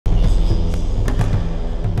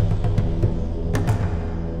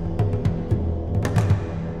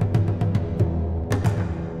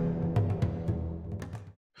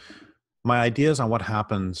my ideas on what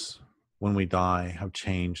happens when we die have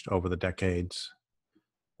changed over the decades.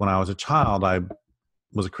 When I was a child, I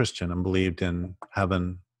was a Christian and believed in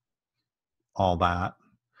heaven, all that.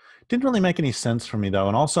 Didn't really make any sense for me, though.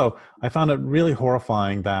 And also, I found it really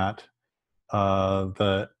horrifying that I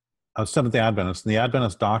was Seventh-day Adventist, and the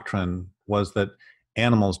Adventist doctrine was that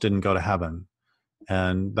animals didn't go to heaven.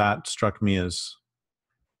 And that struck me as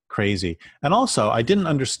crazy. And also, I didn't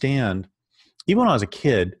understand, even when I was a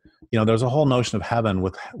kid, there was a whole notion of heaven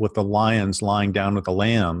with the lions lying down with the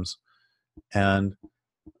lambs. And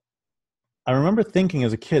I remember thinking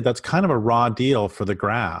as a kid, that's kind of a raw deal for the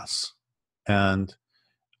grass. And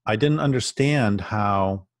I didn't understand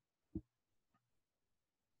how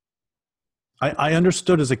I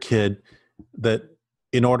understood as a kid that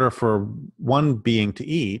in order for one being to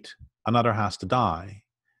eat, another has to die.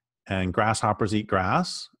 And grasshoppers eat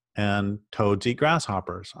grass and toads eat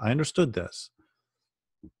grasshoppers. I understood this.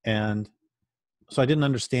 And so I didn't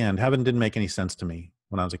understand. Heaven didn't make any sense to me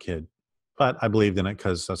when I was a kid, but I believed in it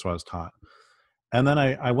because that's what I was taught. And then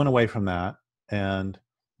I went away from that, and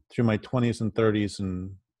through my 20s and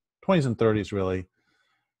 30s really,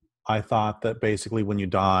 I thought that basically when you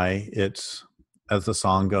die, it's, as the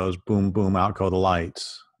song goes, boom, boom, out go the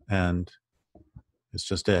lights. And it's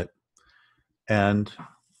just it. And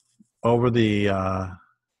over the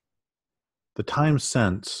time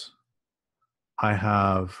since, I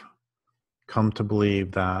have come to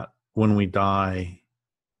believe that when we die,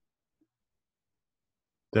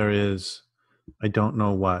 there is, I don't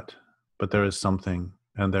know what, but there is something,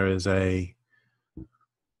 and there is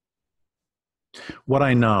what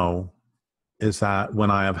I know is that when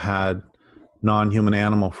I have had non-human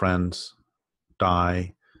animal friends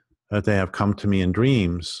die, that they have come to me in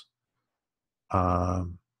dreams,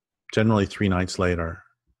 generally 3 nights later,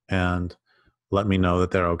 and let me know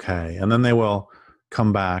that they're okay. And then they will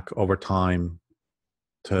come back over time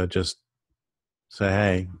to just say,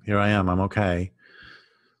 hey, here I am, I'm okay.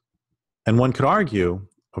 And one could argue,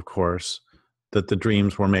 of course, that the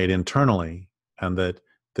dreams were made internally, and that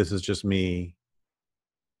this is just me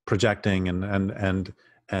projecting and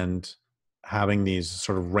having these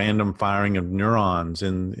sort of random firing of neurons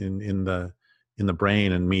in the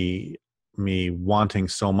brain, and me wanting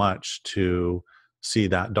so much to see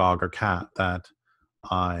that dog or cat that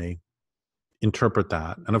I interpret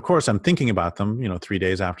that. And of course, I'm thinking about them, 3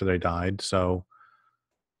 days after they died. So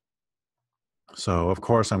of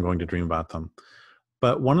course I'm going to dream about them.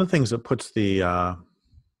 But one of the things that puts that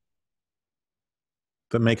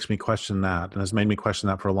makes me question that, and has made me question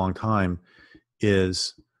that for a long time,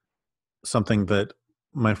 is something that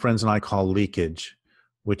my friends and I call leakage,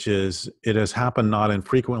 which is, it has happened not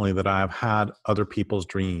infrequently that I have had other people's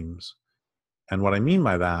dreams. And what I mean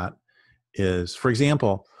by that is, for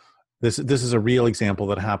example, this is a real example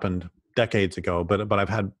that happened decades ago, but I've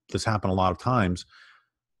had this happen a lot of times.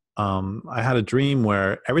 I had a dream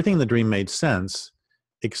where everything in the dream made sense,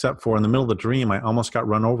 except for in the middle of the dream, I almost got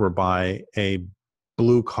run over by a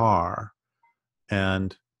blue car.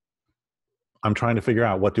 And I'm trying to figure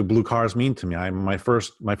out, what do blue cars mean to me? My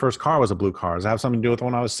first car was a blue car. Does it have something to do with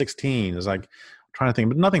when I was 16? It's like, I'm trying to think,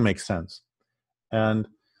 but nothing makes sense. And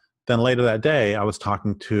then later that day, I was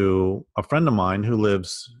talking to a friend of mine who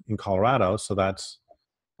lives in Colorado. So that's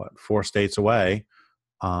 4 states away.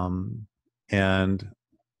 And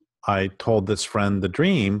I told this friend the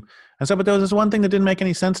dream and said, but there was this one thing that didn't make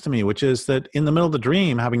any sense to me, which is that in the middle of the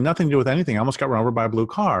dream, having nothing to do with anything, I almost got run over by a blue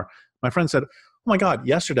car. My friend said, oh my God,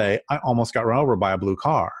 yesterday I almost got run over by a blue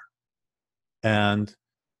car. And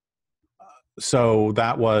so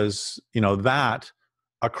that was, that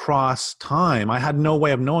across time, I had no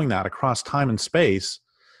way of knowing that across time and space,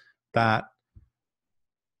 that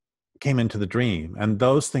came into the dream. And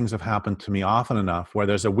those things have happened to me often enough, where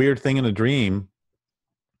there's a weird thing in a dream.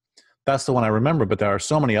 That's the one I remember, but there are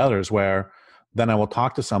so many others where then I will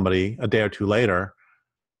talk to somebody a day or two later,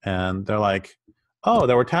 and they're like, oh,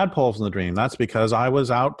 there were tadpoles in the dream. That's because I was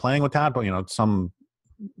out playing with tadpoles,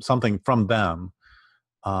 something from them.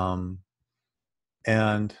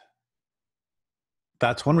 And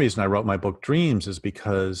that's one reason I wrote my book Dreams, is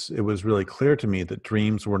because it was really clear to me that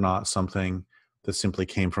dreams were not something that simply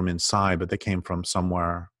came from inside, but they came from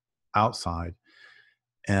somewhere outside.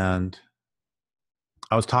 And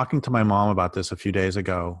I was talking to my mom about this a few days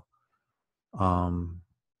ago,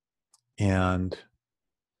 and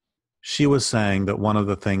she was saying that one of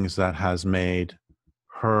the things that has made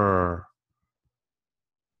her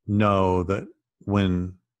know that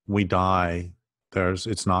when we die,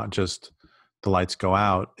 it's not just the lights go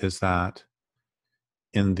out, is that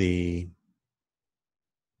in the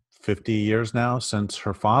 50 years now since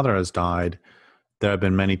her father has died, there have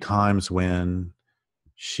been many times when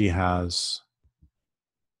she has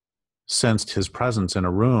sensed his presence in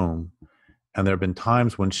a room, and there have been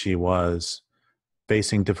times when she was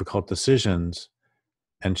facing difficult decisions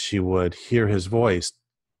and she would hear his voice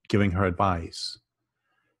giving her advice.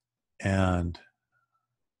 And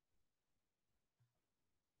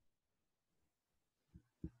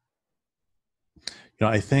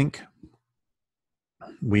I think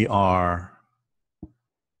there are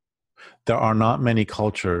not many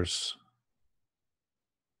cultures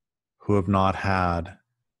who have not had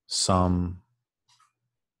some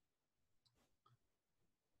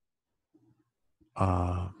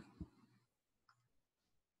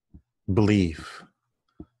belief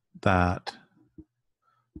that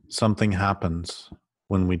something happens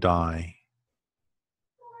when we die.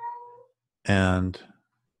 And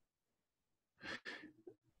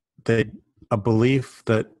a belief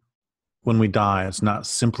that when we die, it's not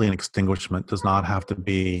simply an extinguishment, does not have to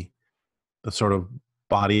be the sort of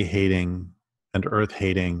body-hating and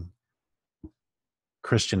earth-hating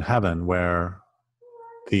Christian heaven where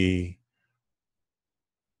the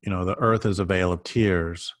earth is a vale of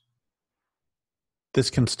tears. This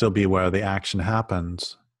can still be where the action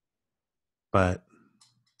happens, but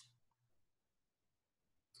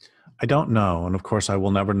I don't know. And of course, I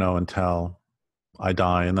will never know until I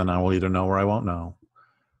die, and then I will either know or I won't know.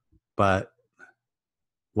 But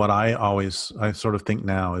what I sort of think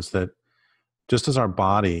now is that just as our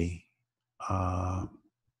body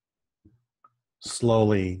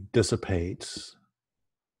slowly dissipates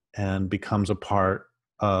and becomes a part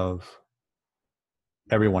of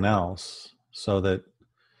everyone else, so that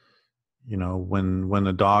when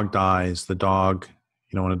a dog dies,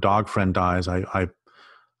 when a dog friend dies, I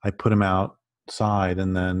put him outside,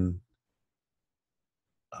 and then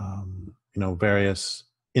various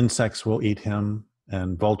insects will eat him,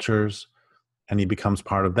 and vultures, and he becomes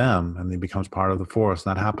part of them, and he becomes part of the forest.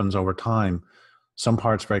 And that happens over time, some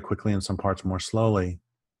parts very quickly and some parts more slowly.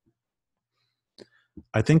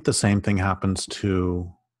 I think the same thing happens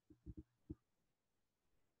to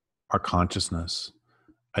our consciousness.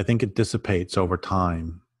 I think it dissipates over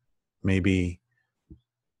time. Maybe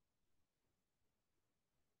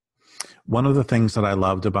one of the things that I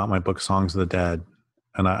loved about my book, Songs of the Dead,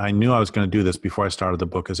 and I knew I was going to do this before I started the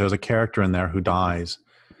book, is there's a character in there who dies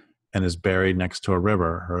and is buried next to a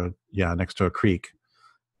river, or next to a creek.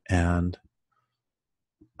 And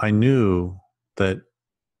I knew that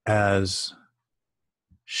as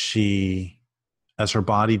her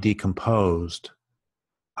body decomposed,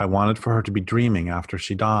 I wanted for her to be dreaming after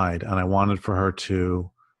she died, and I wanted for her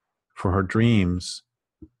dreams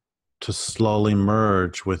to slowly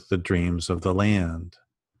merge with the dreams of the land.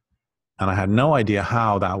 And I had no idea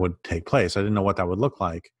how that would take place. I didn't know what that would look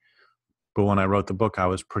like. But when I wrote the book, I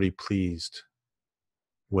was pretty pleased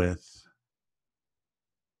with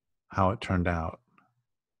how it turned out.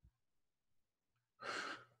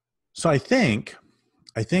 So I think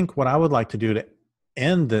what I would like to do to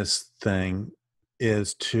end this thing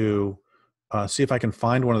is to see if I can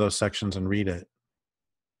find one of those sections and read it.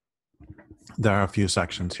 There are a few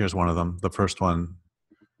sections. Here's one of them. The first one.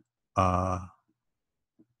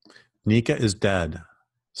 Nika is dead,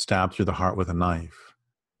 stabbed through the heart with a knife.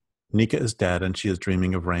 Nika is dead, and she is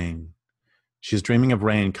dreaming of rain. She is dreaming of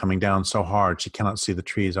rain coming down so hard she cannot see the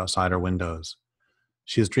trees outside her windows.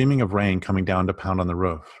 She is dreaming of rain coming down to pound on the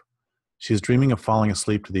roof. She is dreaming of falling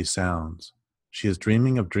asleep to these sounds. She is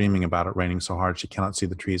dreaming about it raining so hard she cannot see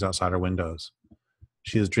the trees outside her windows.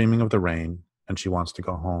 She is dreaming of the rain, and she wants to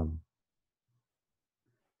go home.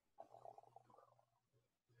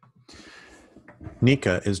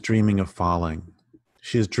 Nika is dreaming of falling.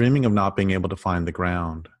 She is dreaming of not being able to find the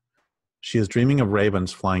ground. She is dreaming of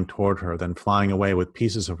ravens flying toward her, then flying away with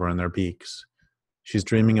pieces of her in their beaks. She's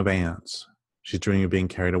dreaming of ants. She's dreaming of being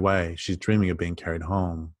carried away. She's dreaming of being carried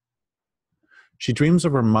home. She dreams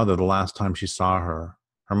of her mother the last time she saw her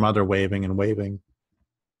mother waving and waving.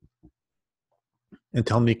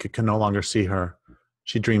 Until Nika can no longer see her,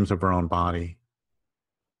 she dreams of her own body.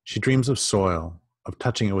 She dreams of soil, of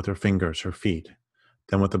touching it with her fingers, her feet,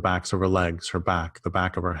 then with the backs of her legs, her back, the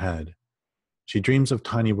back of her head. She dreams of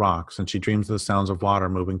tiny rocks, and she dreams of the sounds of water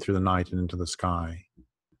moving through the night and into the sky.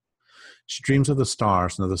 She dreams of the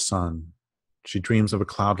stars and of the sun. She dreams of a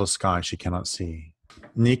cloudless sky she cannot see.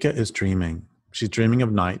 Nika is dreaming. She's dreaming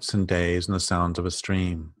of nights and days and the sounds of a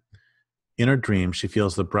stream. In her dream, she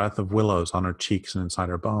feels the breath of willows on her cheeks and inside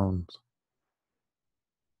her bones.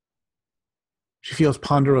 She feels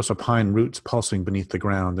ponderosa pine roots pulsing beneath the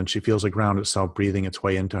ground, and she feels the ground itself breathing its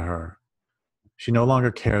way into her. She no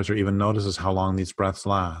longer cares or even notices how long these breaths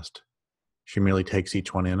last. She merely takes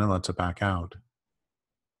each one in and lets it back out.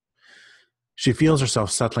 She feels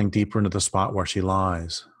herself settling deeper into the spot where she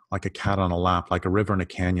lies, like a cat on a lap, like a river in a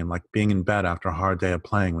canyon, like being in bed after a hard day of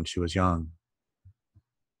playing when she was young.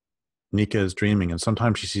 Nika is dreaming, and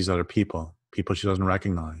sometimes she sees other people, people she doesn't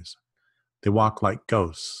recognize. They walk like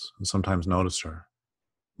ghosts and sometimes notice her.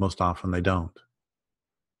 Most often they don't.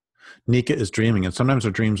 Nika is dreaming, and sometimes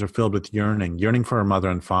her dreams are filled with yearning, yearning for her mother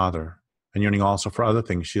and father, and yearning also for other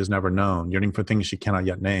things she has never known, yearning for things she cannot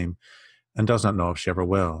yet name and does not know if she ever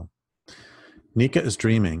will. Nika is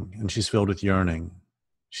dreaming, and she's filled with yearning.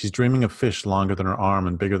 She's dreaming of fish longer than her arm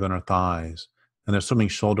and bigger than her thighs, and they're swimming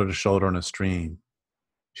shoulder to shoulder in a stream.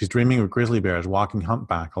 She's dreaming of grizzly bears walking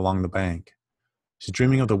humpback along the bank. She's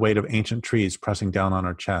dreaming of the weight of ancient trees pressing down on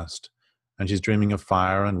her chest, and she's dreaming of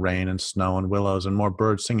fire and rain and snow and willows and more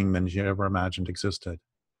birds singing than she ever imagined existed.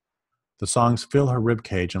 The songs fill her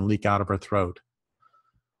ribcage and leak out of her throat.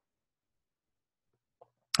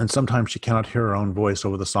 And sometimes she cannot hear her own voice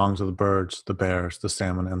over the songs of the birds, the bears, the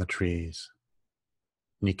salmon, and the trees.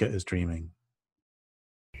 Nika is dreaming.